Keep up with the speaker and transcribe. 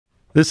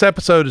This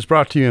episode is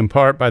brought to you in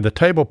part by the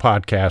Table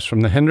Podcast from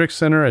the Hendricks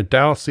Center at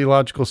Dallas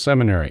Theological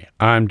Seminary.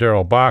 I'm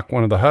Darrell Bach,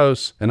 one of the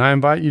hosts, and I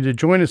invite you to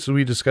join us as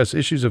we discuss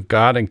issues of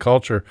God and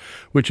culture,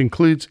 which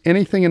includes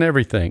anything and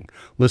everything.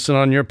 Listen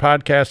on your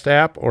podcast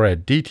app or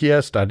at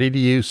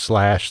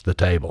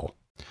dts.edu/thetable.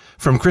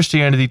 From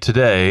Christianity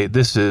Today,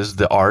 this is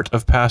The Art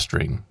of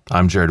Pastoring.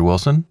 I'm Jared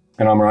Wilson.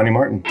 And I'm Ronnie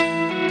Martin.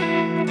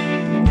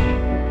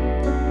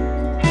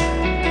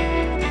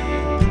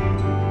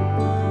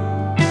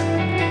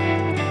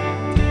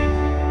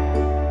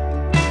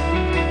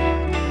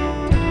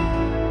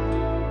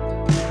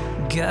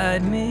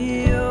 Guide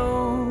me,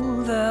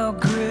 O thou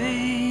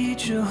great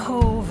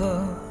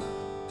Jehovah,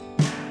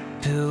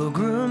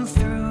 pilgrim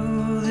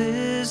through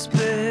this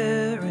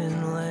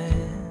barren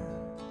land.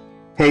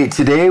 Hey,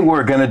 today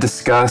we're going to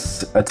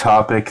discuss a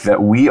topic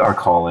that we are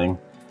calling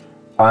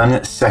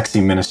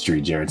Unsexy Ministry,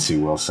 Jared C.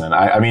 Wilson.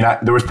 I mean,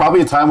 there was probably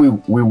a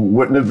time we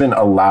wouldn't have been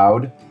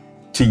allowed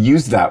to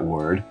use that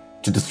word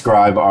to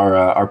describe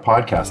our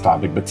podcast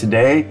topic, but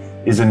today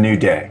is a new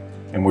day,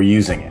 and we're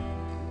using it.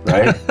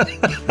 Right?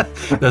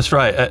 That's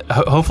right.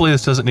 Hopefully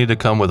this doesn't need to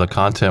come with a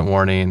content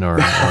warning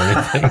or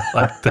anything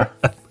like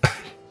that.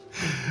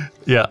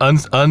 Yeah,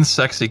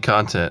 unsexy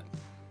content,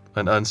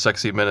 an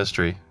unsexy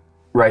ministry.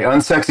 Right,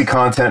 unsexy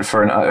content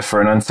for an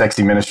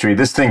unsexy ministry.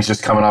 This thing's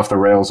just coming off the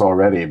rails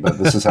already, but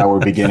this is how we're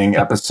beginning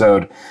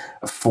episode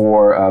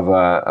 4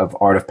 of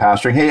Art of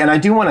Pastoring. Hey, and I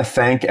do want to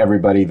thank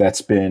everybody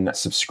that's been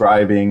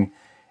subscribing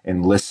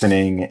and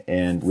listening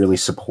and really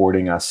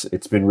supporting us.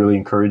 It's been really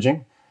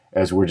encouraging.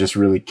 As we're just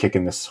really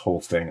kicking this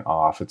whole thing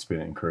off. It's been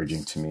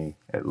encouraging to me,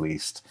 at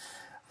least.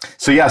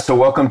 So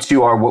welcome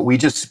to our, what we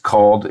just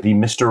called the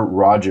Mr.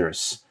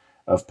 Rogers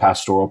of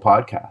pastoral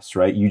podcasts,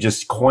 right? You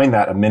just coined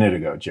that a minute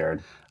ago,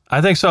 Jared.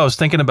 I think so. I was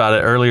thinking about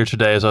it earlier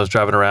today as I was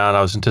driving around.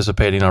 I was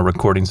anticipating our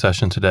recording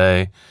session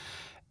today.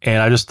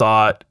 And I just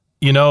thought,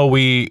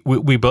 we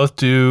both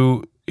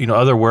do,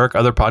 other work,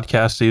 other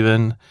podcasts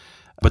even,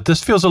 but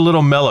this feels a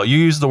little mellow. You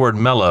use the word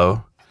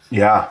mellow.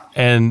 Yeah.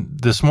 And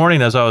this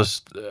morning, as I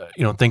was,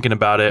 thinking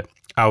about it,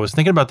 I was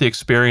thinking about the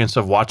experience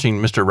of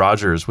watching Mr.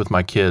 Rogers with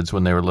my kids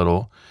when they were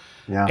little.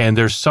 Yeah. And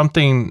there's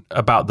something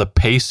about the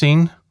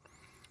pacing.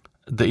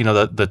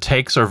 The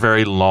takes are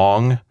very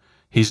long.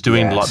 He's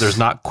doing there's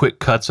not quick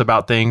cuts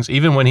about things.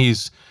 Even when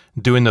he's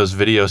doing those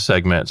video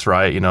segments,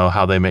 right?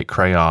 How they make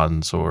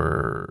crayons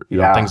or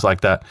things like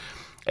that.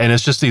 And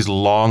it's just these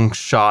long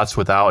shots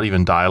without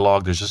even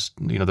dialogue. There's just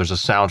there's a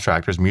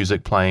soundtrack. There's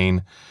music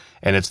playing.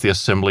 And it's the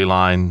assembly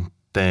line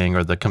thing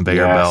or the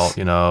conveyor belt,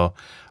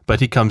 But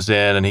he comes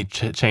in and he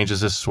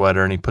changes his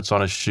sweater and he puts on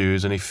his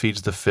shoes and he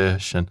feeds the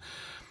fish. And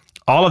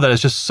all of that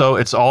is just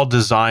it's all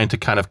designed to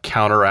kind of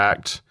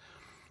counteract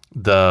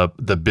the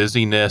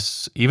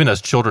busyness, even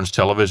as children's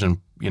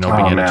television,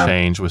 began to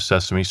change with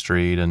Sesame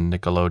Street and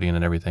Nickelodeon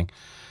and everything.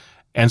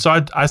 And so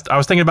I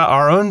was thinking about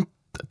our own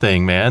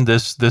thing, man,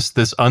 this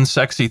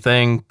unsexy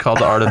thing called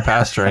the Art of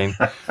Pastoring.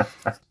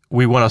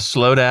 We want to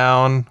slow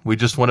down. We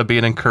just want to be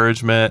an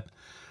encouragement.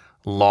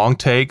 Long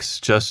takes,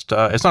 just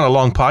it's not a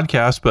long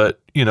podcast, but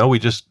we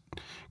just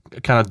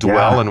kind of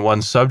dwell in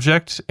one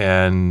subject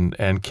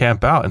and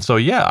camp out. And so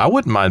I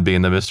wouldn't mind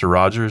being the Mr.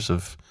 Rogers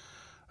of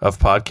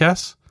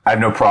podcasts. I have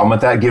no problem with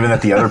that, given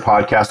that the other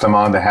podcast I'm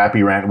on, The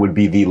Happy Rant, would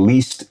be the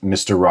least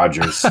Mr.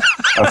 Rogers of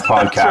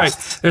podcasts.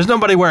 That's right. There's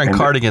nobody wearing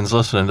cardigans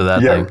listening to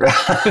that thing.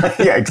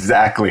 Yeah,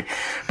 exactly.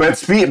 But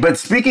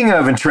speaking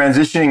of and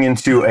transitioning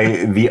into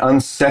the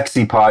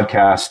unsexy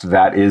podcast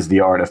that is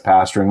The Art of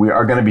Pastoring, we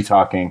are going to be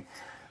talking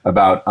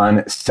about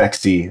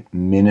unsexy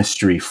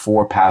ministry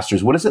for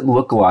pastors. What does it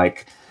look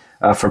like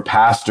for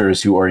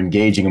pastors who are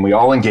engaging, and we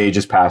all engage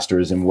as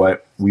pastors in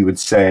what we would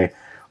say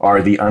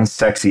are the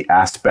unsexy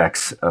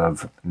aspects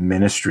of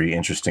ministry,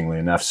 interestingly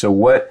enough. So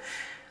what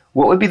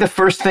would be the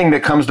first thing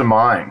that comes to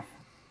mind,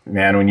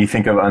 man, when you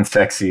think of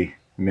unsexy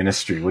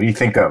ministry? What do you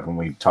think of when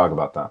we talk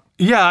about that?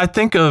 Yeah, I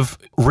think of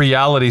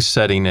reality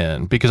setting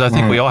in, because I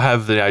think we all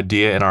have the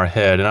idea in our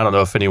head, and I don't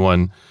know if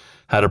anyone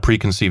had a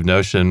preconceived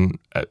notion,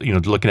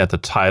 looking at the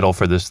title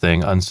for this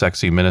thing,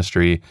 Unsexy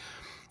Ministry,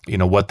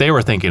 what they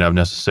were thinking of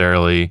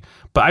necessarily.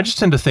 But I just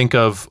tend to think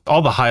of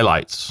all the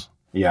highlights,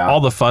 all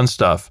the fun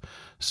stuff.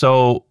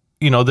 So,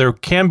 there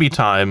can be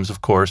times,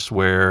 of course,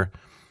 where,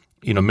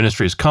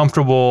 ministry is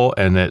comfortable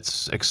and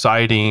it's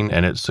exciting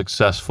and it's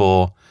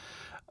successful,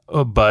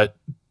 but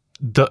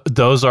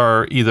those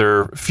are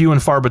either few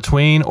and far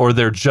between, or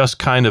they're just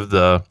kind of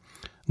the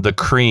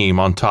cream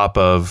on top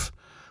of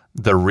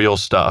the real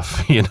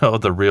stuff,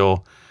 the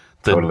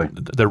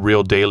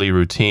real daily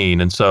routine.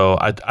 And so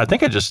I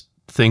think I just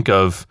think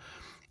of,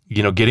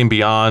 getting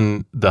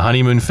beyond the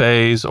honeymoon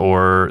phase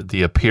or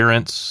the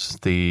appearance,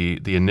 the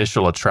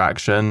initial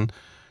attraction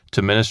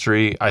to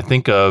ministry. I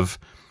think of,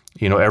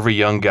 every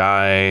young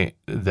guy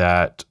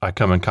that I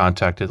come in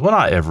contact with, well,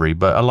 not every,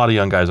 but a lot of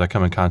young guys I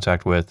come in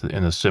contact with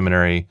in the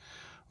seminary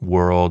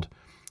world.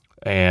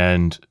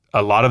 And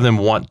a lot of them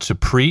want to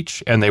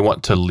preach and they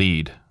want to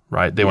lead,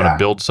 right? They want to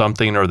build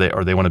something or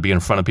they want to be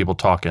in front of people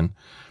talking.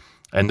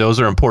 And those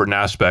are important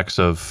aspects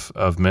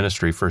of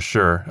ministry for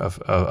sure,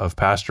 of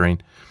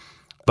pastoring.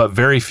 But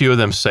very few of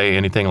them say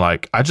anything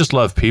like, I just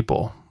love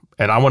people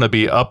and I want to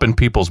be up in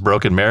people's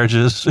broken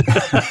marriages,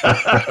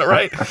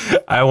 right?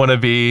 I want to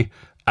be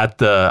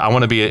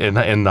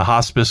in the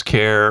hospice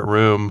care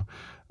room.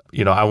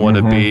 You know, I want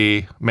to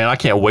be, man, I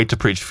can't wait to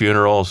preach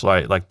funerals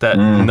like that.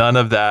 None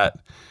of that.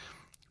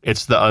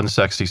 It's the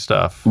unsexy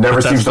stuff.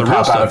 Never seems to the real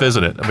pop stuff, out,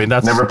 isn't it? I mean,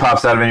 that's never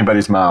pops out of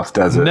anybody's mouth,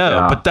 does it?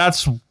 No, but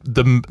that's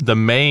the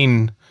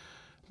main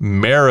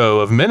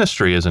marrow of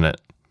ministry, isn't it?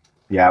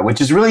 Yeah,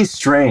 which is really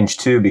strange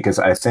too, because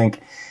I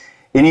think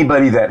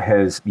anybody that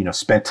has,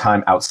 spent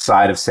time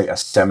outside of, say, a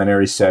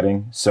seminary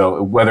setting,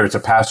 so whether it's a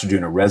pastor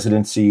doing a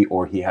residency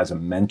or he has a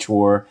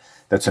mentor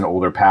that's an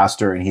older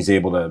pastor and he's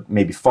able to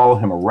maybe follow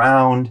him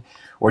around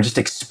or just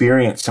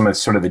experience some of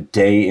sort of the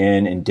day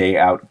in and day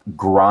out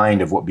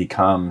grind of what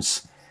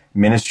becomes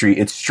ministry.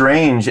 It's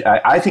strange,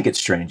 I think it's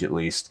strange at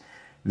least,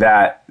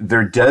 that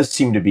there does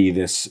seem to be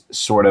this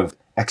sort of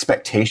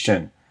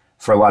expectation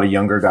for a lot of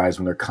younger guys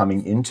when they're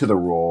coming into the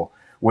role,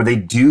 where they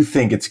do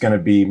think it's going to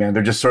be, man,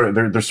 they're just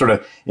they're sort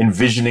of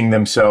envisioning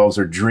themselves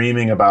or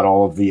dreaming about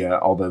all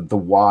the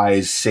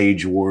wise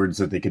sage words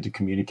that they get to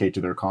communicate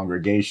to their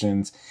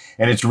congregations,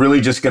 and it's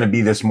really just going to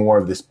be this more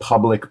of this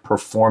public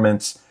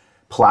performance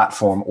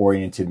platform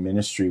oriented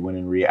ministry, when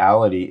in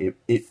reality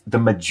the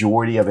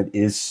majority of it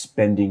is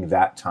spending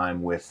that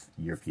time with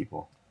your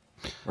people,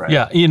 right?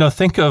 Yeah,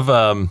 think of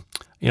I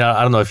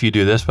don't know if you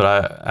do this, but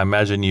I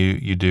imagine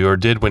you do or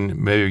did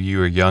when maybe you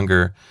were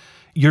younger.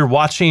 You're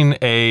watching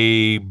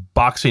a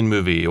boxing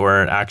movie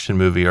or an action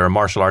movie or a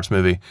martial arts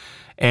movie,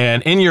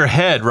 and in your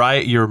head,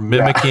 right, you're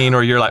mimicking,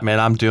 or you're like, man,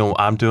 I'm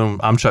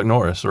Chuck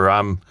Norris, or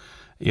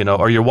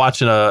or you're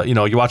watching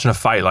a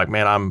fight, like,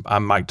 man,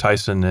 I'm Mike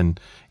Tyson, and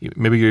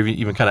maybe you're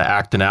even kind of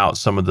acting out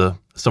some of the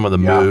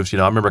moves.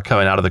 I remember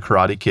coming out of the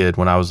Karate Kid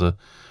when I was a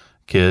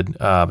kid.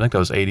 I think that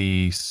was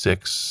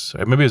 86,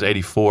 or maybe it was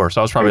 84.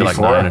 So I was probably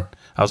 84.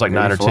 Like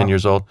 9 or 10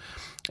 years old.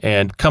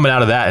 And coming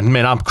out of that, and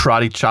man, I'm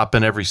karate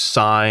chopping every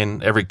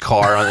sign, every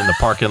car in the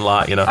parking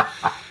lot.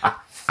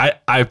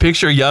 I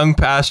picture young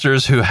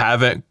pastors who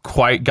haven't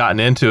quite gotten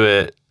into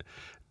it.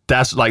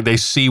 That's like, they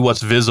see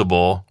what's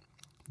visible,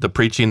 the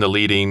preaching, the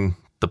leading,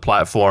 the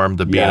platform,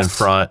 the being in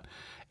front,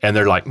 and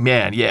they're like,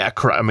 man, yeah.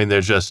 I mean,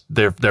 they're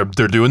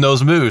doing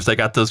those moves. They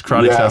got those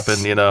karate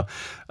chopping.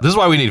 This is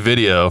why we need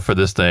video for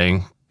this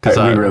thing. We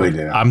really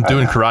do. I'm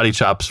doing karate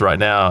chops right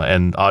now,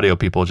 and audio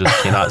people just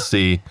cannot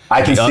see.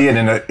 I can see it,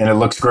 and it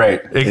looks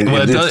great. It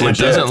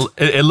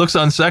looks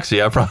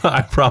unsexy. I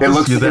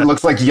promise you that. It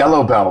looks like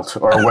yellow belt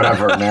or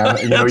whatever, man.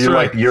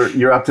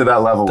 You're up to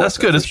that level. That's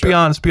good. It's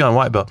beyond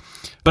white belt.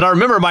 But I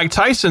remember Mike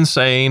Tyson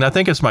saying, I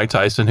think it's Mike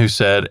Tyson who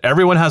said,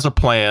 everyone has a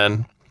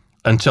plan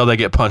until they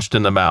get punched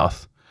in the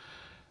mouth.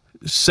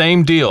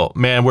 Same deal,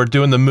 man. We're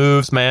doing the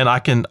moves, man. I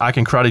can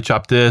karate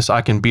chop this.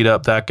 I can beat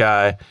up that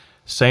guy.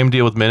 Same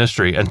deal with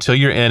ministry until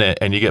you're in it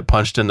and you get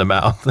punched in the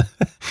mouth,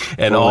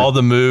 and all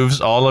the moves,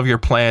 all of your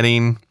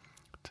planning.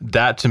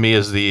 That to me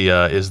is the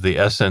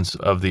essence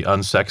of the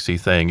unsexy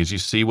thing. Is you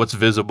see what's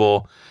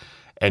visible,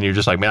 and you're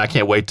just like, man, I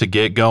can't wait to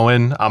get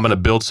going. I'm going to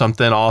build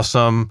something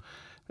awesome.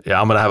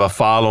 Yeah, I'm going to have a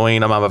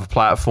following. I'm going to have a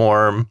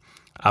platform.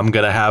 I'm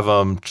going to have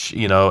them,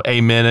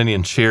 amening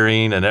and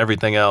cheering and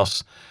everything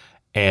else.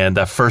 And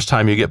that first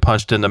time you get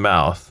punched in the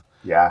mouth,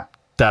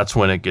 that's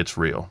when it gets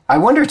real. I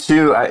wonder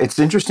too, it's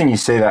interesting you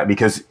say that,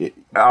 because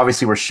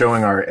obviously we're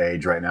showing our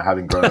age right now,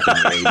 having grown up in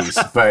the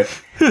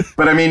 80s.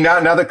 But I mean,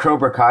 now that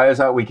Cobra Kai is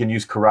out, we can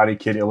use Karate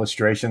Kid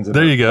illustrations.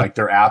 There you go. Like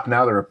their app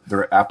now,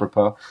 they're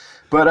apropos.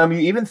 But you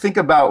even think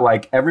about,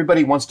 like,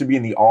 everybody wants to be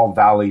in the All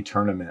Valley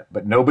tournament,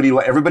 but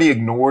everybody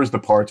ignores the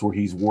parts where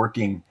he's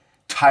working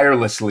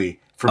tirelessly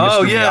for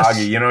Mr.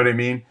 Miyagi. You know what I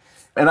mean?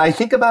 And I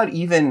think about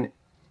even,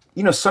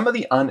 some of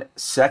the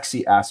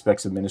unsexy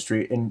aspects of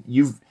ministry, and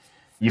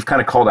You've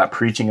kind of called out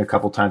preaching a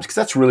couple times, because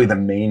that's really the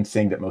main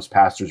thing that most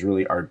pastors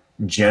really are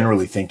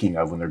generally thinking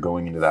of when they're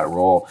going into that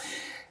role.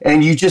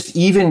 And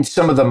even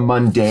some of the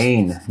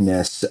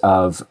mundaneness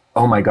of,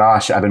 oh my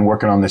gosh, I've been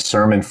working on this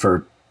sermon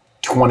for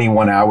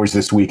 21 hours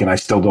this week and I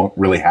still don't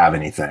really have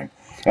anything.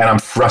 And I'm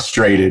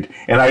frustrated,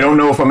 and I don't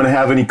know if I'm going to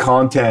have any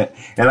content,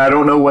 and I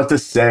don't know what to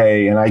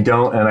say, and I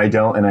don't.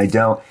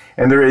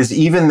 And there is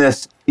even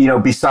this,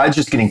 besides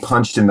just getting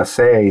punched in the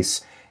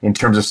face, in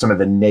terms of some of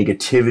the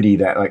negativity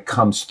that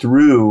comes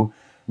through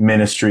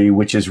ministry,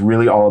 which is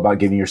really all about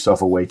giving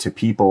yourself away to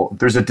people.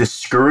 There's a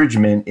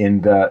discouragement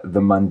in the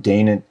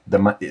mundanity.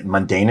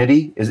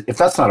 If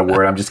that's not a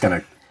word, I'm just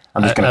gonna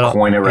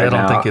coin it right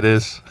now. I don't think it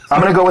is.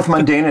 I'm gonna go with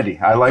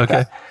mundanity. I like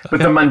that. But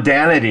the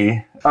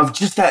mundanity of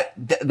just that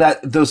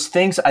those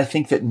things, I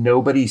think, that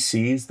nobody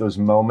sees, those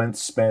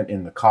moments spent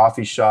in the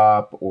coffee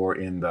shop or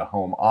in the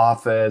home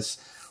office,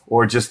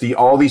 or just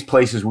all these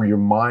places where your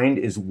mind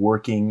is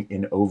working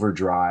in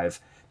overdrive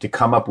to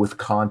come up with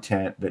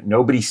content that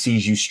nobody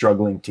sees you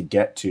struggling to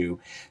get to,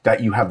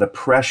 that you have the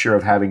pressure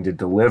of having to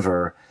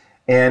deliver.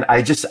 And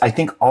I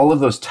think all of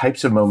those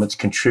types of moments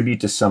contribute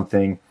to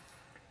something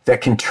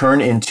that can turn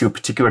into a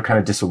particular kind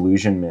of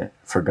disillusionment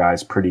for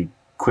guys pretty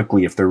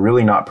quickly if they're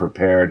really not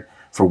prepared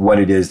for what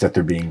it is that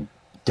they're being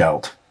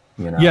dealt.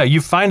 Yeah,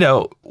 you find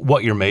out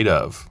what you're made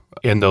of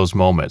in those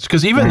moments.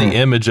 Because even the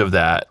image of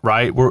that,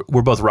 right?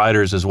 We're both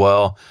writers as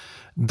well.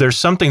 There's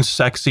something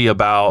sexy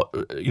about,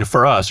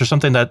 for us, there's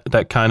something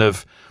that kind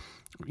of,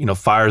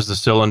 fires the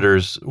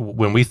cylinders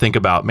when we think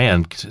about,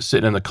 man,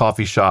 sitting in the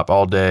coffee shop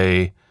all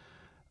day,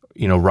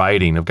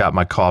 writing. I've got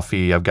my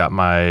coffee, I've got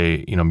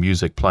my,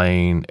 music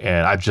playing,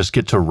 and I just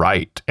get to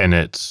write. And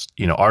it's,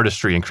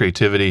 artistry and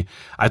creativity.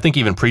 I think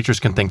even preachers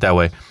can think that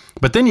way.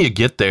 But then you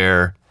get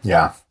there.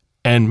 Yeah.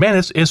 And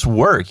man, it's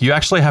work. You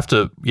actually have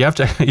to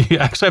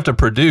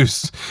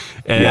produce.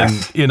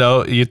 And,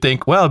 you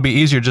think, well, it'd be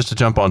easier just to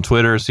jump on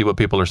Twitter, see what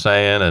people are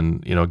saying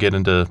and, get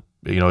into,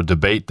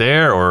 debate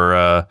there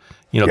or,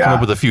 come up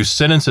with a few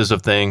sentences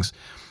of things.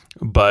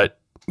 But,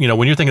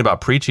 when you're thinking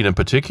about preaching in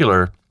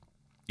particular,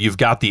 you've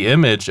got the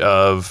image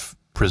of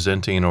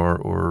presenting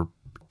or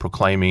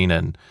proclaiming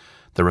and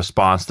the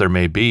response there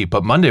may be.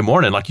 But Monday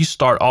morning, like you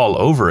start all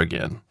over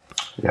again.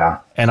 Yeah.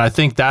 And I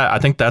think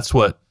that's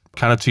what,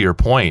 kind of to your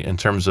point in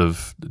terms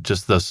of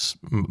just the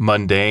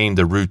mundane,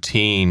 the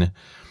routine,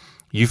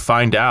 you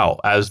find out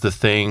as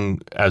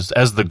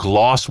the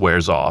gloss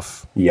wears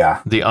off.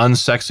 Yeah. The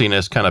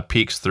unsexiness kind of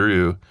peeks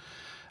through.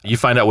 You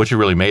find out what you're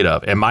really made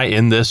of. Am I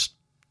in this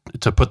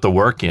to put the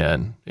work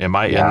in? Am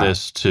I in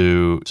this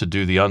to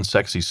do the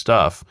unsexy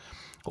stuff?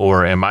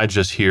 Or am I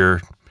just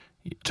here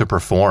to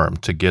perform,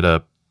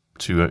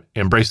 to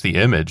embrace the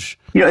image?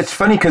 It's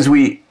funny because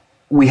we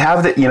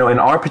have that, in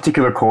our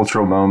particular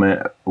cultural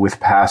moment with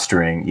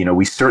pastoring,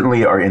 we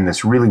certainly are in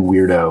this really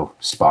weirdo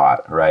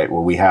spot, right?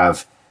 Where we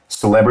have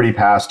celebrity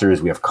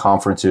pastors, we have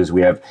conferences,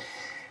 we have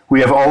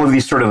all of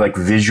these sort of like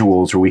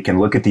visuals where we can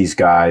look at these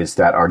guys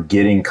that are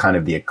getting kind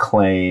of the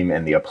acclaim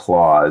and the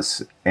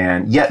applause.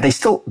 And yet they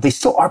still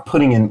are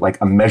putting in like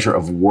a measure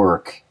of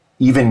work,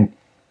 even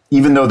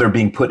though they're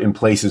being put in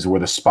places where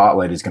the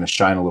spotlight is going to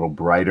shine a little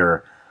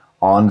brighter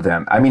on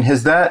them. I mean,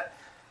 is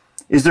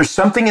there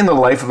something in the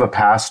life of a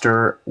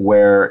pastor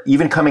where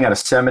even coming out of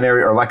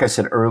seminary, or like I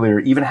said earlier,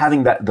 even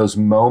having those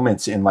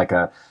moments in like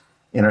an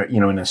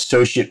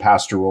associate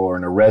pastor role or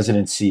in a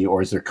residency,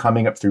 or as they're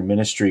coming up through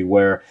ministry,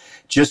 where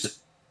just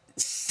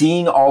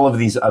seeing all of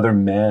these other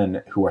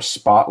men who are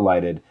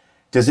spotlighted,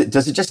 does it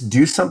just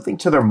do something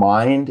to their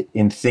mind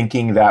in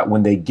thinking that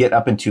when they get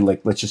up into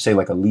like, let's just say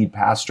like a lead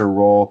pastor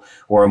role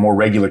or a more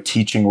regular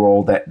teaching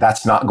role,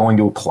 that's not going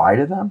to apply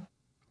to them?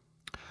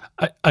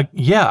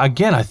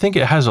 Again, I think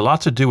it has a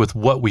lot to do with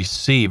what we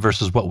see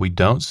versus what we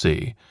don't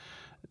see.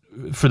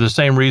 For the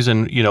same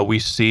reason, we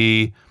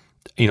see,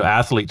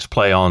 athletes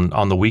play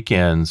on the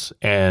weekends,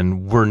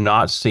 and we're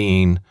not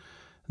seeing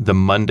the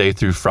Monday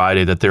through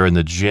Friday that they're in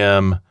the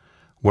gym.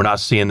 We're not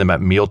seeing them at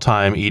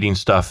mealtime eating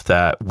stuff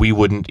that we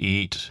wouldn't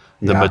eat,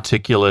 the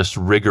meticulous,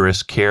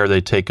 rigorous care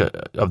they take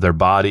of their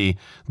body,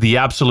 the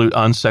absolute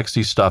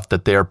unsexy stuff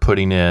that they're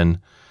putting in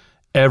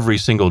every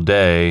single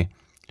day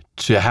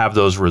to have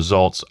those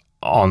results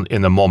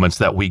in the moments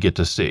that we get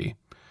to see.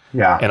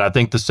 Yeah. And I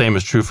think the same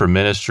is true for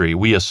ministry.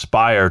 We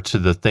aspire to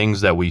the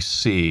things that we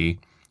see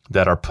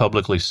that are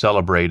publicly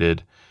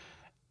celebrated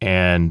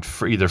and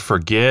either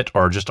forget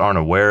or just aren't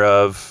aware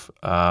of,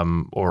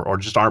 or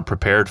just aren't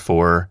prepared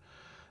for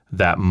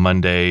that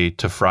Monday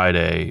to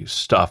Friday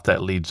stuff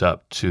that leads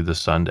up to the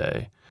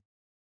Sunday.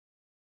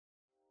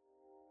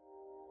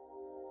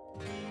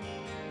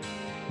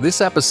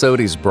 This episode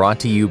is brought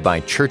to you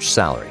by Church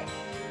Salary.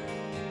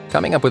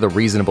 Coming up with a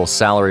reasonable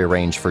salary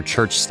range for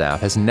church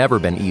staff has never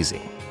been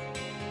easy.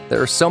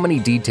 There are so many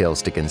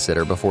details to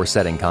consider before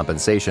setting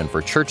compensation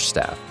for church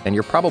staff, and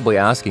you're probably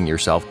asking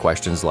yourself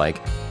questions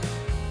like,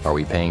 are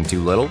we paying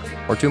too little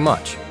or too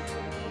much?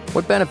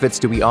 What benefits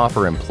do we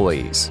offer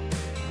employees?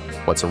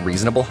 What's a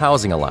reasonable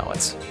housing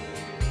allowance?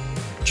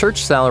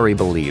 Church Salary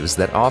believes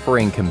that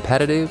offering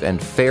competitive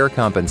and fair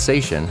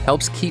compensation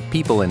helps keep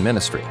people in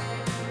ministry.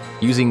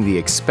 Using the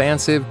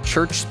expansive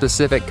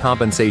church-specific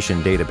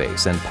compensation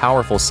database and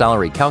powerful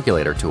salary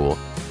calculator tool,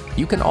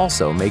 you can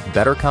also make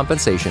better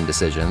compensation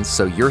decisions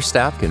so your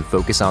staff can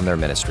focus on their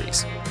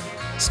ministries.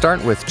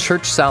 Start with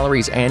Church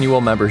Salary's annual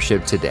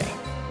membership today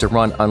to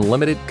run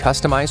unlimited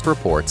customized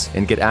reports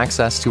and get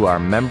access to our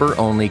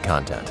member-only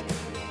content.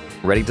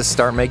 Ready to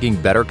start making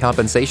better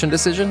compensation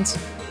decisions?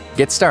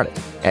 Get started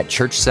at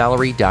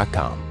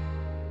churchsalary.com.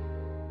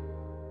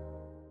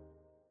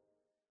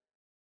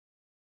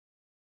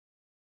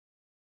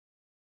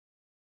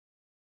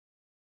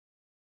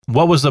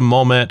 What was the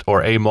moment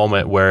or a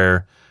moment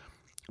where,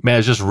 man,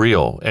 it's just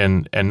real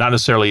and not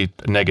necessarily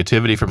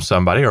negativity from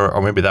somebody, or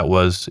maybe that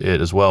was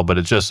it as well, but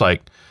it's just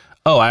like,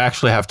 oh, I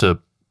actually have to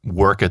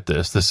work at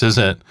this. This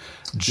isn't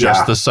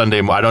just the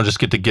Sunday. I don't just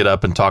get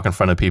up and talk in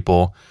front of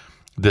people.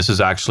 This is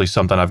actually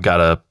something I've got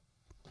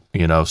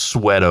to,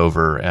 sweat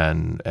over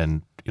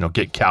and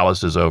get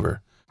calluses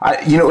over.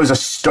 It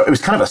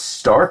was kind of a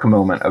stark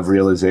moment of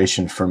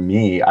realization for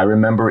me. I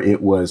remember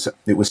it was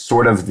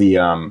sort of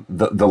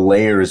the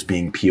layers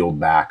being peeled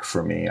back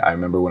for me. I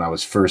remember when I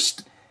was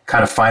first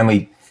kind of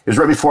finally was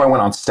right before I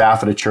went on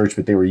staff at a church,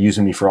 but they were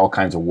using me for all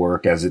kinds of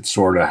work, as it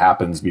sort of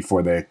happens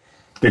before they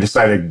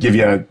decided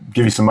to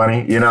give you some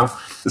money, you know?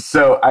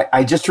 So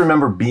I just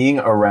remember being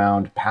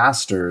around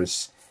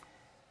pastors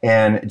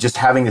and just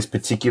having this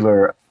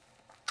particular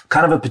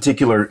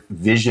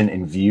vision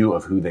and view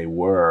of who they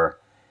were.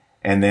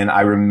 And then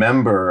I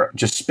remember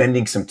just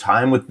spending some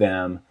time with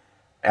them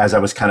as I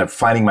was kind of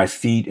finding my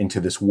feet into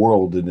this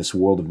world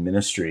of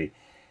ministry.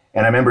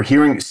 And I remember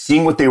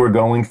seeing what they were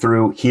going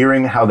through,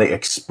 hearing how they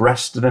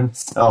expressed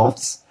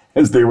themselves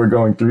as they were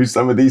going through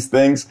some of these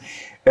things.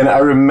 And I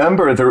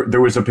remember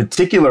there was a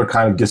particular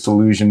kind of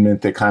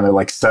disillusionment that kind of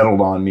like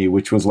settled on me,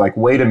 which was like,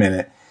 wait a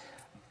minute,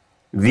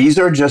 these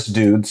are just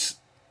dudes,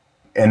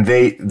 and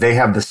they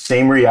have the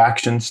same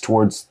reactions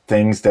towards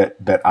things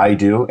that I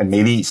do, and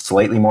maybe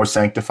slightly more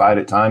sanctified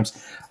at times,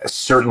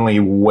 certainly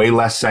way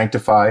less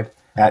sanctified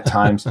at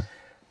times,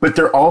 but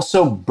they're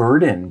also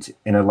burdened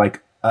in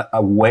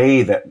a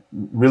way that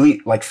really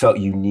like felt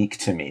unique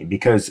to me,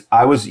 because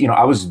I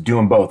was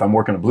doing both. I'm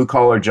working a blue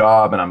collar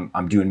job and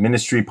I'm doing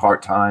ministry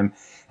part-time,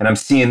 and I'm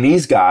seeing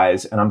these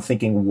guys and I'm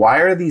thinking,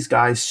 why are these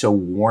guys so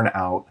worn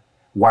out?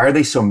 Why are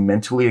they so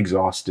mentally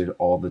exhausted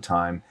all the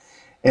time?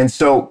 And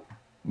so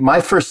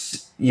my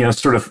first,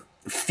 sort of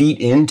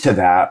feet into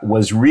that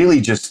was really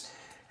just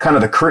kind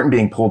of the curtain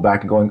being pulled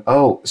back and going,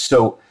 oh,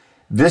 so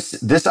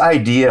this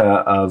idea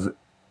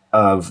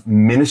of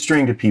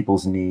ministering to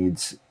people's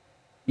needs,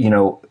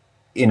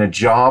 in a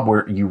job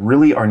where you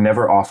really are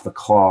never off the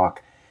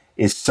clock,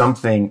 is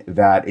something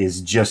that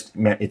is just,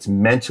 it's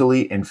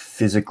mentally and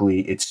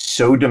physically, it's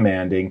so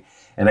demanding.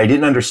 And I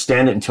didn't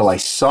understand it until I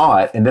saw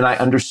it. And then I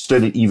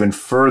understood it even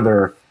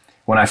further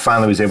when I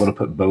finally was able to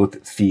put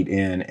both feet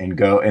in and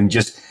go and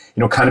just,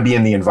 kind of be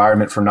in the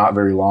environment for not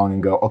very long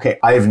and go, okay,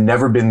 I have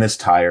never been this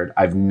tired.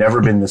 I've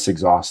never been this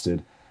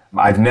exhausted.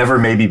 I've never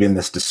maybe been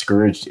this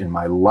discouraged in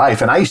my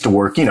life. And I used to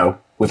work,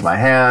 with my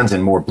hands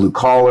and more blue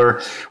collar,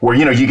 where,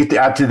 you get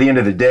out to the end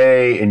of the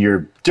day and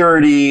you're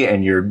dirty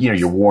and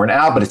you're worn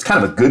out, but it's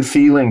kind of a good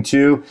feeling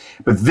too.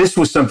 But this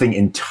was something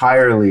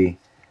entirely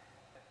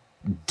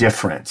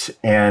different.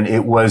 And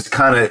it was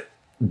kind of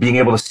being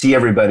able to see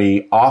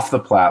everybody off the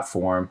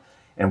platform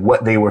and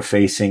what they were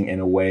facing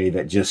in a way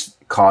that just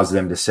caused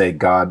them to say,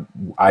 God,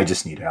 I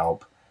just need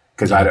help,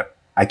 because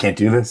I can't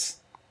do this,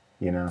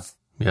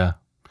 Yeah.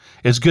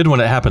 It's good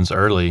when it happens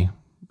early,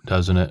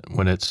 doesn't it?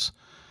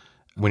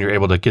 When you're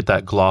able to get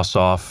that gloss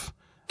off.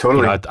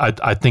 Totally.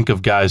 I think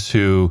of guys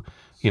who,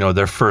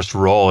 their first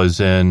role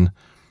is in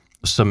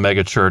some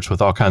mega church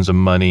with all kinds of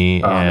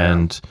money,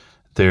 and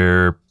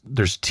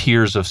there's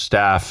tiers of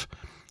staff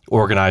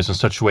organized in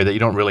such a way that you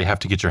don't really have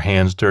to get your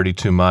hands dirty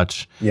too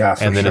much. Yeah,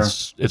 for and then sure.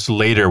 it's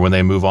later when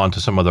they move on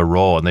to some other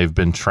role and they've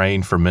been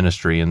trained for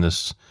ministry in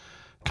this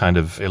kind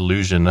of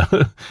illusion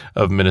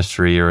of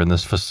ministry, or in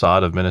this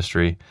facade of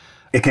ministry.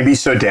 It can be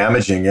so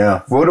damaging,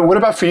 yeah. What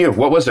about for you?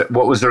 What was it?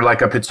 What was there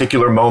like a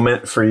particular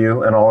moment for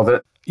you and all of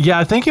it? Yeah,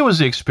 I think it was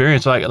the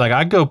experience. Like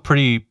I go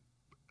pretty,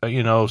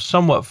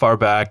 somewhat far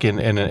back in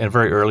a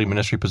very early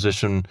ministry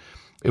position.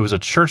 It was a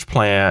church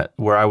plant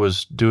where I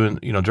was doing,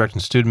 directing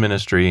student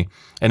ministry,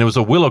 and it was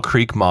a Willow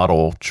Creek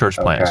model church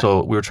plant. Okay.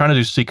 So we were trying to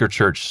do seeker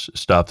church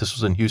stuff. This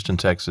was in Houston,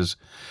 Texas.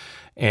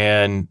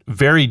 And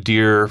very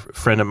dear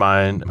friend of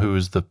mine who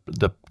was the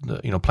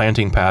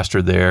planting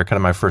pastor there, kind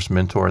of my first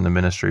mentor in the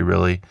ministry,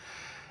 really.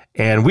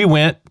 And we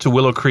went to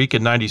Willow Creek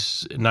in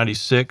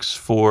 96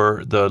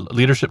 for the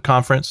leadership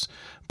conference,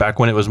 back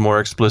when it was more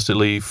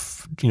explicitly,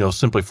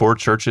 simply for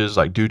churches,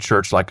 like do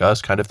church like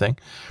us kind of thing.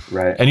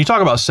 Right. And you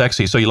talk about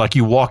sexy. So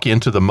you walk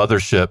into the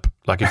mothership,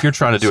 like if you're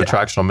trying to do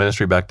attractional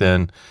ministry back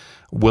then,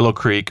 Willow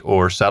Creek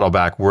or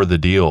Saddleback were the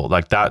deal.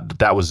 Like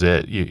that was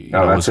it. It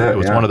was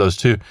one of those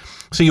two.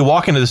 So you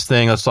walk into this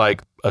thing that's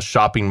like a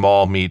shopping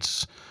mall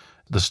meets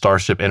the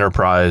Starship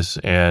Enterprise,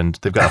 and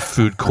they've got a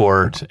food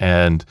court,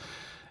 and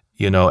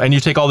and you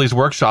take all these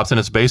workshops, and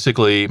it's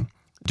basically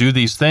do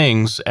these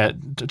things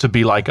to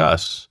be like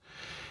us.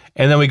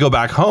 And then we go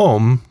back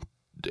home,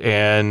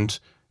 and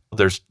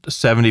there's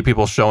 70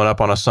 people showing up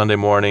on a Sunday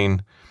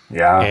morning.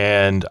 Yeah.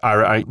 And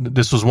I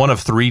this was one of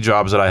 3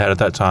 jobs that I had at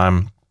that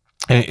time,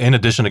 in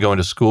addition to going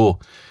to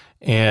school.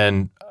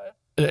 And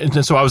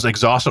so I was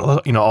exhausted,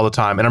 all the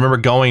time. And I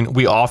remember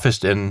we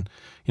officed in,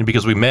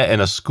 because we met in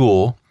a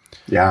school.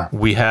 Yeah.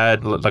 We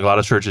had, like a lot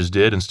of churches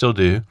did and still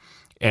do.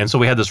 And so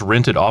we had this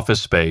rented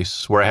office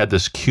space where I had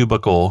this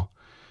cubicle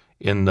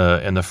in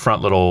the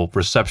front little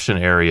reception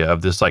area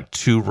of this like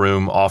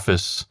 2-room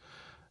office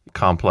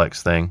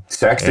complex thing.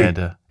 Sexy.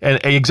 And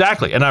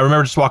exactly. And I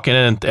remember just walking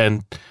in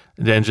and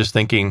then just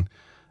thinking,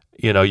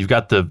 you've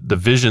got the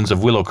visions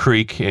of Willow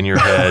Creek in your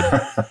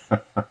head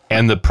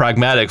and the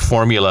pragmatic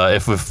formula.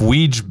 If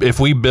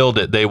we build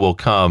it, they will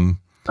come.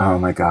 Oh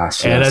my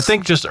gosh. And yes. I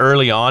think just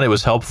early on, it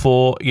was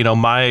helpful.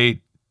 My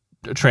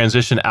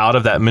transition out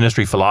of that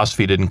ministry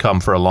philosophy didn't come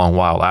for a long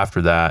while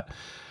after that.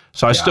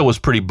 So I still was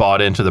pretty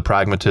bought into the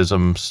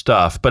pragmatism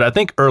stuff. But I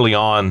think early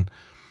on,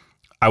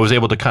 I was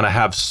able to kind of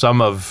have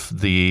some of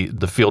the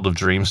Field of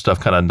Dreams stuff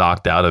kind of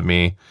knocked out of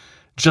me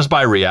just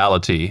by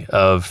reality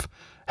of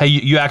hey,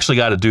 you actually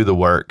got to do the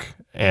work,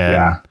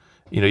 and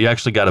you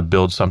actually got to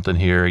build something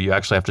here. You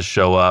actually have to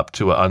show up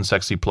to an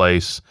unsexy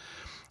place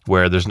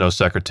where there's no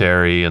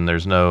secretary and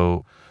there's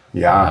no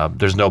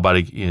there's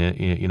nobody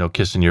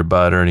kissing your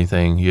butt or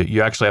anything.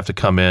 You actually have to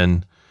come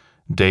in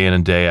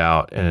and day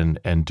out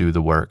and do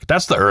the work.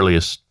 That's the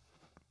earliest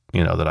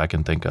that I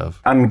can think of.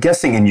 I'm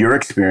guessing in your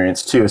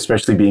experience too,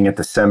 especially being at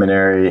the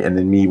seminary and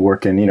then me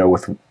working,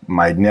 with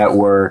my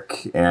network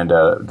and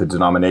the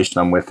denomination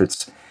I'm with,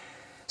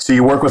 so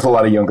you work with a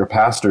lot of younger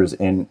pastors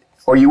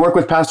or you work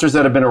with pastors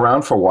that have been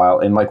around for a while,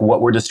 and like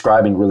what we're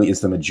describing really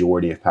is the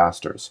majority of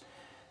pastors.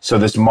 So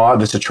this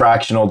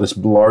attractional, this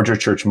larger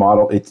church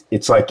model,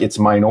 it's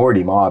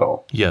minority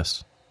model.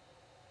 Yes.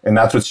 And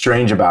that's what's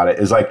strange about it,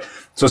 is like,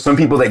 so some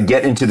people that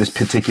get into this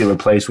particular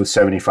place with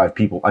 75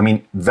 people, I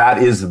mean,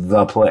 that is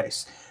the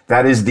place.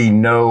 That is the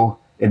no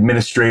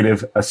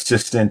administrative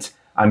assistant,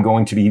 I'm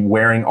going to be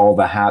wearing all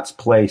the hats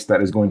place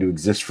that is going to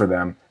exist for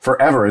them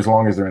forever, as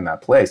long as they're in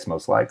that place,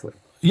 most likely.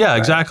 Yeah,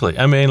 exactly.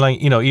 I mean, like,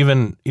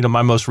 even,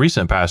 my most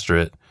recent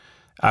pastorate,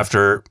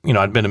 after,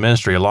 I'd been in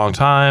ministry a long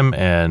time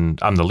and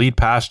I'm the lead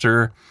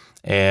pastor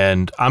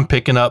and I'm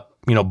picking up,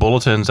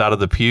 bulletins out of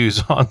the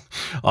pews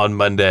on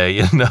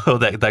Monday,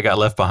 that got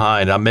left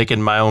behind. I'm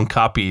making my own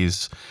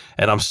copies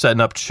and I'm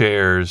setting up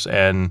chairs,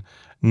 and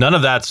none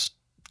of that's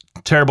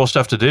terrible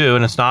stuff to do,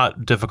 and it's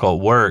not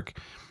difficult work.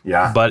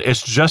 Yeah. But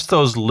it's just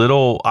those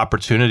little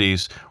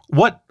opportunities.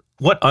 What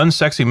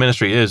Unsexy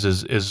Ministry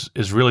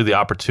is really the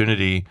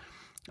opportunity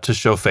to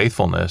show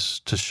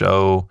faithfulness, to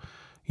show,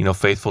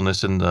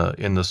 faithfulness in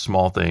the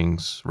small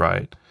things,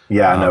 right?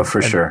 Yeah, no,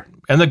 for sure.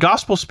 And the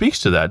gospel speaks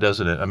to that,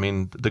 doesn't it? I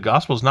mean, the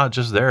gospel is not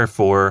just there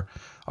for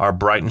our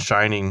bright and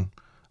shining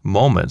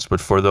moments,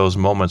 but for those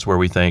moments where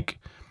we think,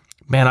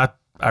 man,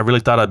 I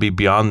really thought I'd be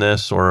beyond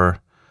this, or,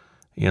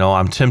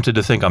 I'm tempted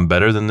to think I'm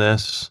better than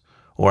this,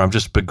 or I'm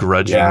just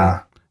begrudging,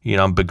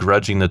 I'm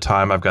begrudging the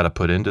time I've got to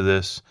put into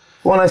this.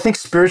 Well, and I think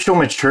spiritual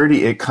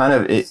maturity,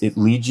 it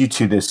leads you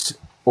to this,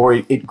 or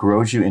it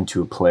grows you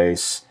into a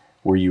place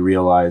where you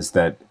realize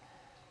that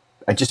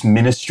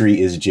ministry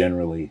is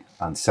generally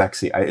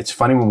unsexy. It's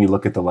funny when we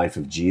look at the life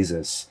of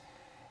Jesus,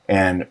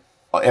 and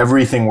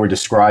everything we're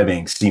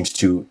describing seems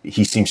to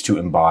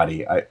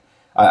embody. I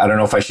don't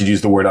know if I should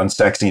use the word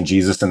unsexy and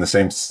Jesus in the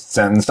same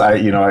sentence.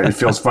 It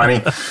feels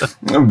funny,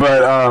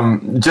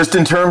 but just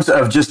in terms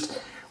of just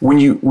when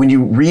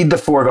you read the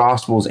four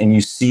Gospels and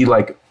you see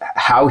like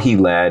how he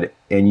led,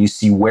 and you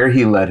see where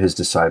he led his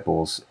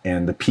disciples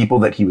and the people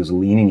that he was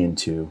leaning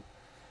into,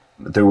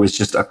 there was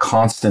just a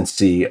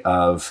constancy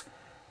of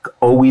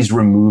always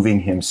removing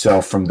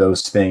himself from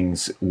those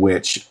things,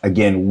 which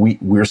again,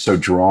 we're so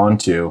drawn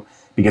to,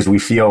 because we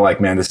feel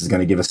like, man, this is going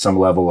to give us some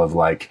level of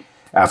like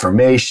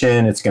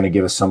affirmation. It's going to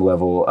give us some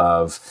level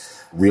of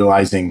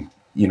realizing,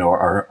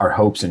 our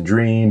hopes and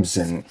dreams.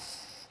 And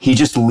he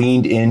just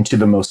leaned into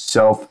the most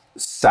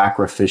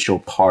self-sacrificial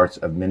parts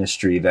of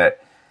ministry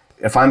that,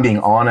 if I'm being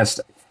honest,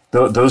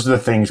 those are the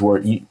things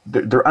where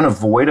they're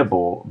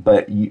unavoidable,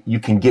 but you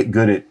can get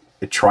good at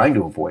trying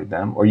to avoid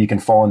them, or you can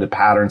fall into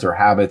patterns or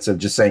habits of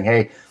just saying,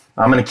 hey,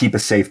 I'm going to keep a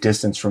safe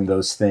distance from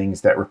those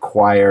things that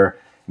require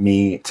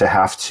me to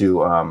have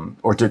to,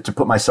 or to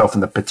put myself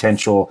in the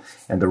potential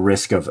and the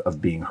risk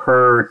of being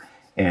hurt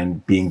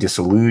and being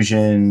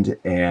disillusioned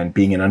and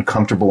being in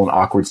uncomfortable and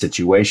awkward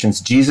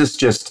situations. Jesus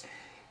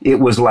it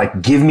was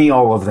like, give me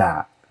all of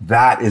that.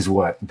 That is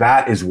what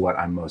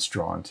I'm most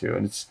drawn to.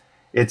 And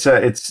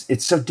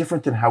it's so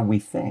different than how we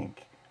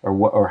think or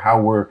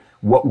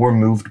what we're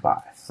moved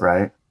by,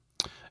 right?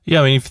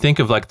 Yeah, I mean, if you think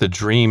of like the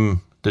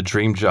dream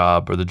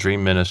job or the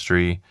dream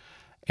ministry,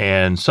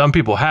 and some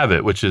people have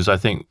it, which is, I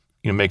think,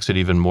 makes it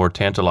even more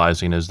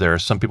tantalizing, is there are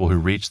some people who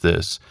reach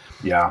this,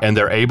 and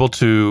they're able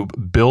to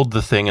build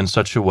the thing in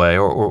such a way,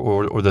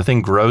 or the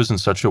thing grows in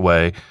such a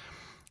way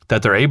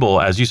that they're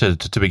able, as you said,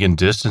 to begin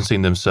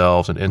distancing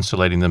themselves and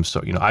isolating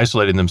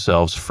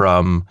themselves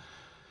from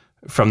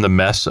the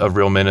mess of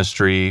real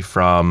ministry,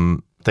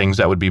 from things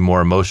that would be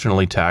more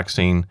emotionally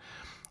taxing.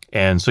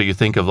 And so you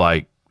think of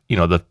like,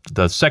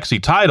 the sexy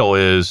title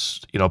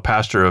is,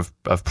 pastor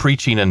of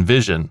preaching and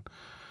vision,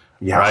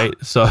 right?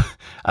 So,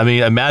 I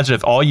mean, imagine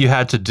if all you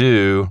had to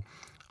do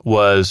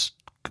was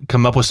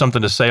come up with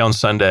something to say on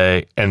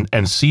Sunday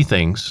and see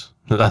things.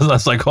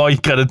 That's like all you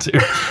got to do.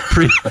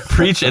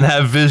 Preach and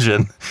have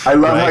vision. I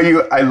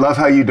love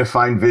how you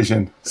define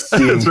vision.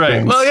 That's right.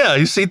 Things. Well, yeah,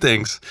 you see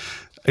things.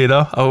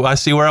 I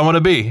see where I want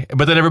to be.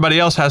 But then everybody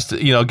else has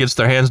to, gets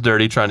their hands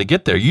dirty trying to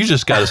get there. You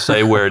just got to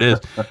say where it is.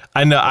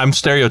 I know I'm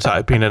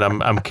stereotyping and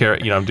I'm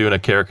doing a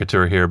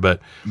caricature here, but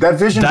that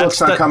vision book's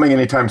not coming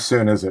anytime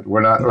soon, is it?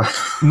 We're not.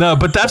 No,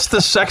 but that's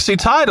the sexy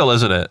title,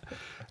 isn't it?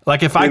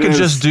 Like if I could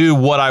just do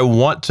what I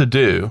want to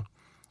do,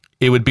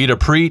 it would be to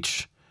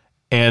preach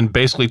and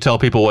basically tell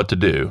people what to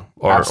do,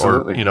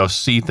 or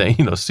see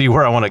things, see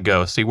where I want to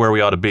go, see where we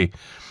ought to be.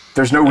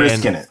 There's no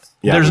risk in it.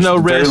 Yeah, there's no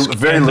risk,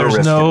 very and low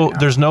risk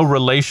there's no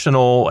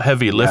relational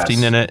heavy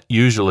lifting in it.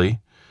 Usually,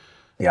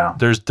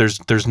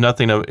 there's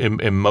nothing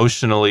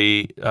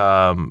emotionally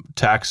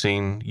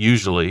taxing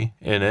usually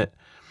in it,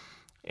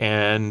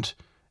 And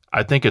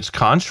I think it's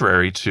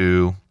contrary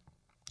to,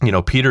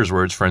 Peter's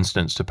words, for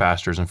instance, to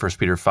pastors in 1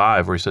 Peter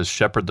 5, where he says,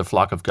 shepherd the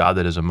flock of God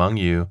that is among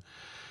you.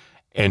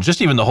 And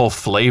just even the whole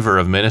flavor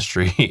of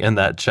ministry in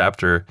that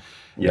chapter,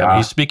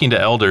 he's speaking to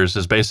elders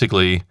is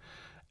basically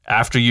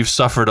after you've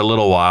suffered a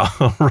little while,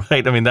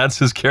 right? I mean, that's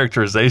his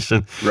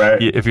characterization.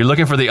 Right. If you're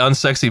looking for the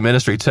unsexy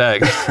ministry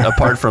text,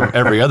 apart from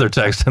every other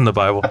text in the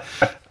Bible,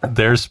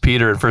 there's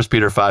Peter in 1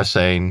 Peter 5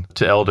 saying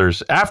to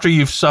elders, after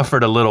you've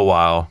suffered a little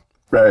while,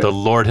 right, the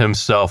Lord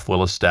himself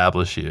will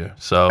establish you.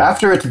 So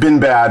after it's been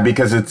bad,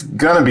 because it's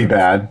going to be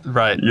bad.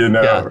 Right.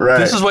 Right.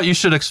 This is what you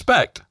should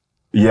expect.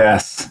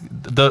 Yes.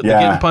 The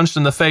getting punched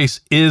in the face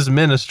is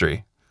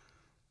ministry.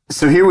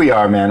 So here we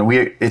are, man.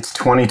 It's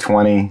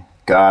 2020.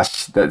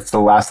 Gosh, that's the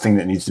last thing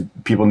that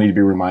people need to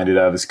be reminded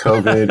of is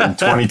COVID and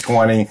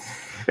 2020.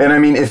 And I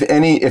mean, if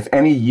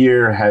any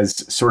year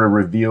has sort of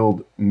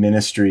revealed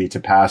ministry to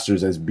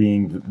pastors as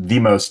being the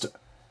most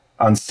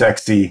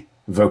unsexy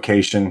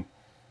vocation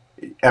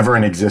ever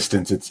in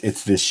existence,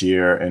 it's this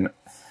year. And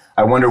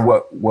I wonder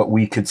what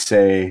we could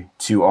say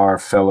to our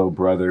fellow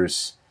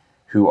brothers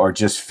who are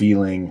just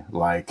feeling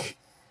like,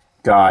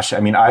 gosh, I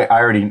mean, I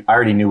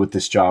already knew what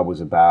this job was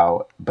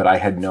about, but I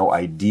had no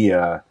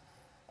idea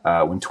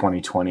when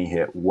 2020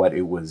 hit what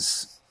it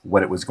was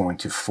going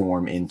to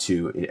form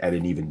into at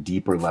an even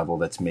deeper level.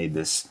 That's made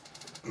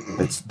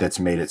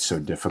it so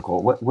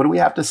difficult. What do we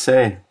have to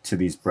say to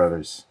these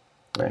brothers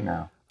right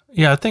now?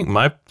 Yeah, I think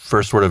my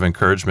first word of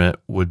encouragement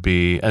would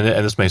be, and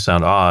this may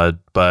sound odd,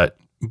 but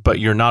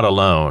you're not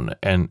alone,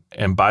 and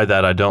by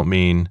that I don't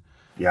mean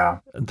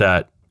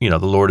that the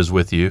Lord is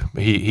with you.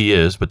 He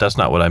is, but that's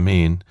not what I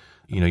mean.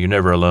 You're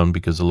never alone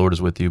because the Lord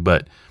is with you.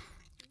 But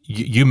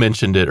you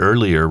mentioned it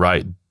earlier,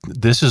 right?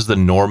 This is the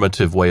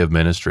normative way of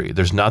ministry.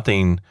 There's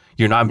nothing,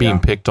 you're not being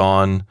picked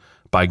on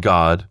by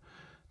God.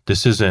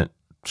 This isn't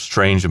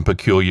strange and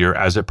peculiar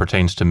as it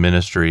pertains to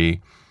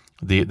ministry.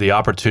 The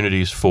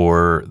opportunities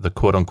for the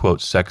quote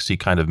unquote sexy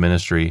kind of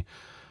ministry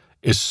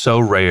is so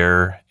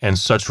rare and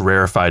such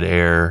rarefied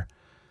air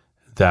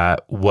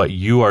that what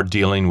you are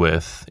dealing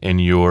with in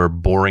your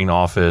boring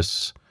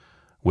office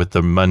with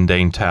the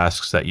mundane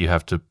tasks that you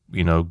have to,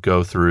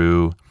 go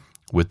through,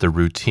 with the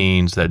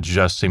routines that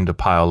just seem to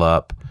pile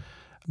up,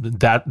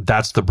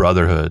 that's the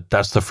brotherhood,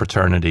 that's the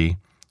fraternity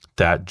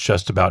that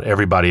just about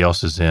everybody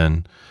else is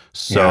in.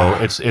 So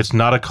it's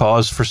not a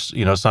cause for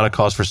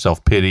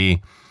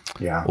self-pity,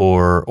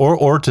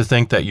 or to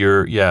think that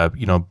you're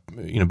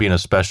being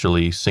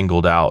especially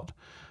singled out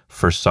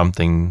for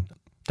something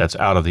that's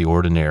out of the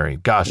ordinary.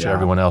 Gosh,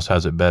 everyone else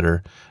has it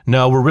better.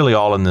 No, we're really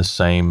all in the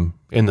same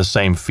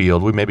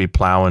field. We may be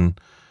plowing,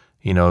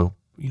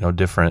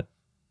 different,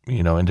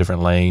 in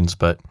different lanes,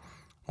 but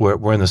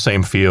we're in the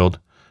same field.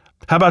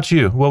 How about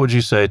you? What would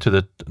you say to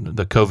the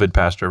COVID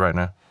pastor right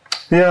now?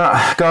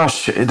 Yeah,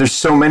 gosh, there's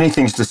so many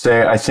things to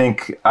say. I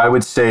think I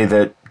would say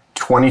that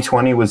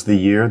 2020 was the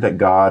year that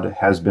God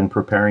has been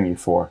preparing you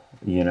for,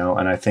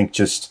 and I think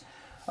just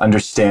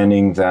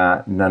understanding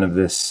that none of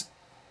this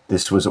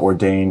was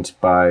ordained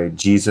by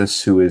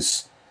Jesus, who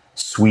is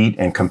sweet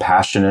and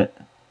compassionate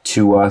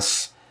to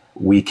us.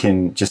 We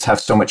can just have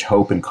so much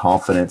hope and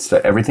confidence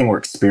that everything we're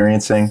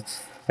experiencing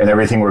and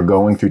everything we're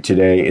going through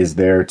today is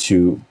there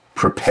to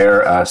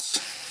prepare us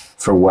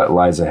for what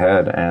lies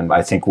ahead. And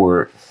I think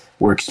we're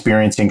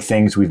experiencing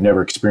things we've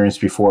never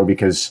experienced before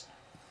because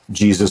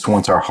Jesus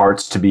wants our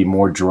hearts to be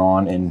more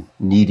drawn in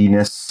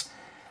neediness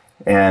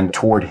and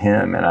toward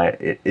him.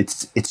 And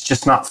it's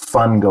just not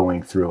fun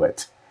going through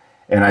it.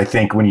 And I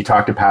think when you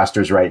talk to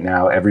pastors right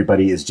now,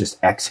 everybody is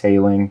just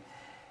exhaling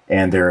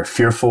and they're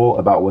fearful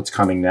about what's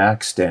coming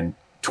next. And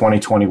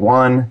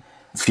 2021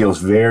 feels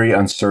very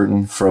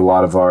uncertain for a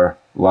lot of our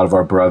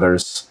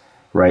brothers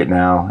right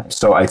now.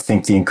 So I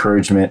think the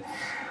encouragement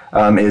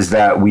is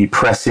that we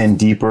press in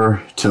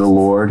deeper to the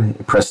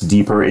Lord, press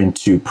deeper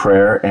into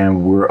prayer,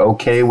 and we're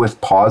okay with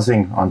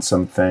pausing on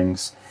some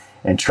things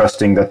and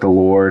trusting that the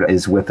Lord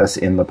is with us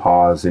in the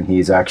pause and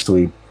he's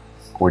actually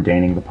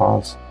ordaining the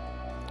pause.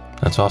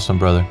 That's awesome,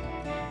 brother.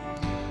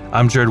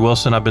 I'm Jared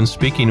Wilson. I've been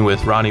speaking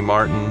with Ronnie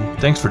Martin.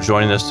 Thanks for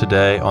joining us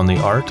today on the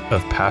Art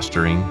of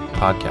Pastoring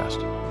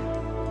podcast.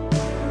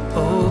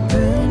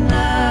 Open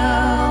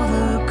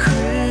now the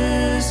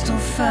crystal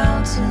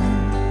fountain,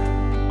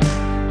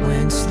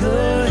 whence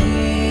the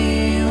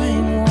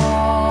healing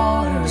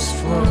waters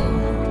flow.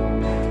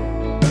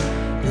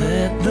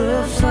 Let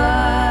the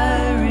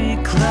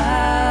fiery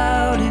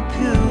cloudy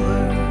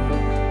pillar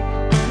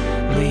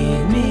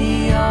lead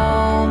me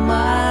on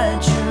my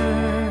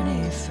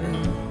journey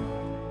through.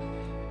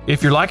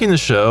 If you're liking the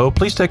show,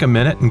 please take a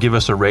minute and give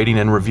us a rating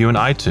and review in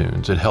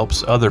iTunes. It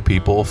helps other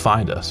people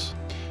find us.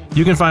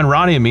 You can find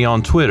Ronnie and me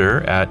on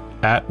Twitter at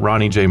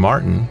Ronnie J.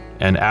 Martin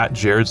and at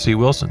Jared C.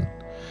 Wilson.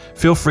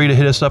 Feel free to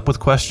hit us up with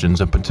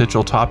questions and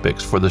potential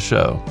topics for the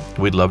show.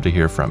 We'd love to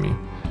hear from you.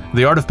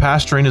 The Art of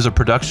Pastoring is a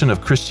production of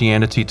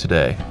Christianity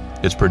Today.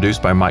 It's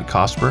produced by Mike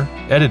Cosper,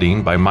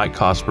 editing by Mike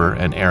Cosper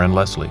and Aaron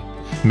Leslie,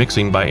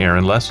 mixing by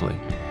Aaron Leslie.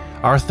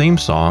 Our theme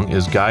song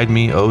is Guide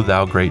Me, O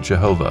Thou Great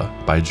Jehovah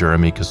by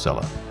Jeremy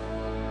Casella.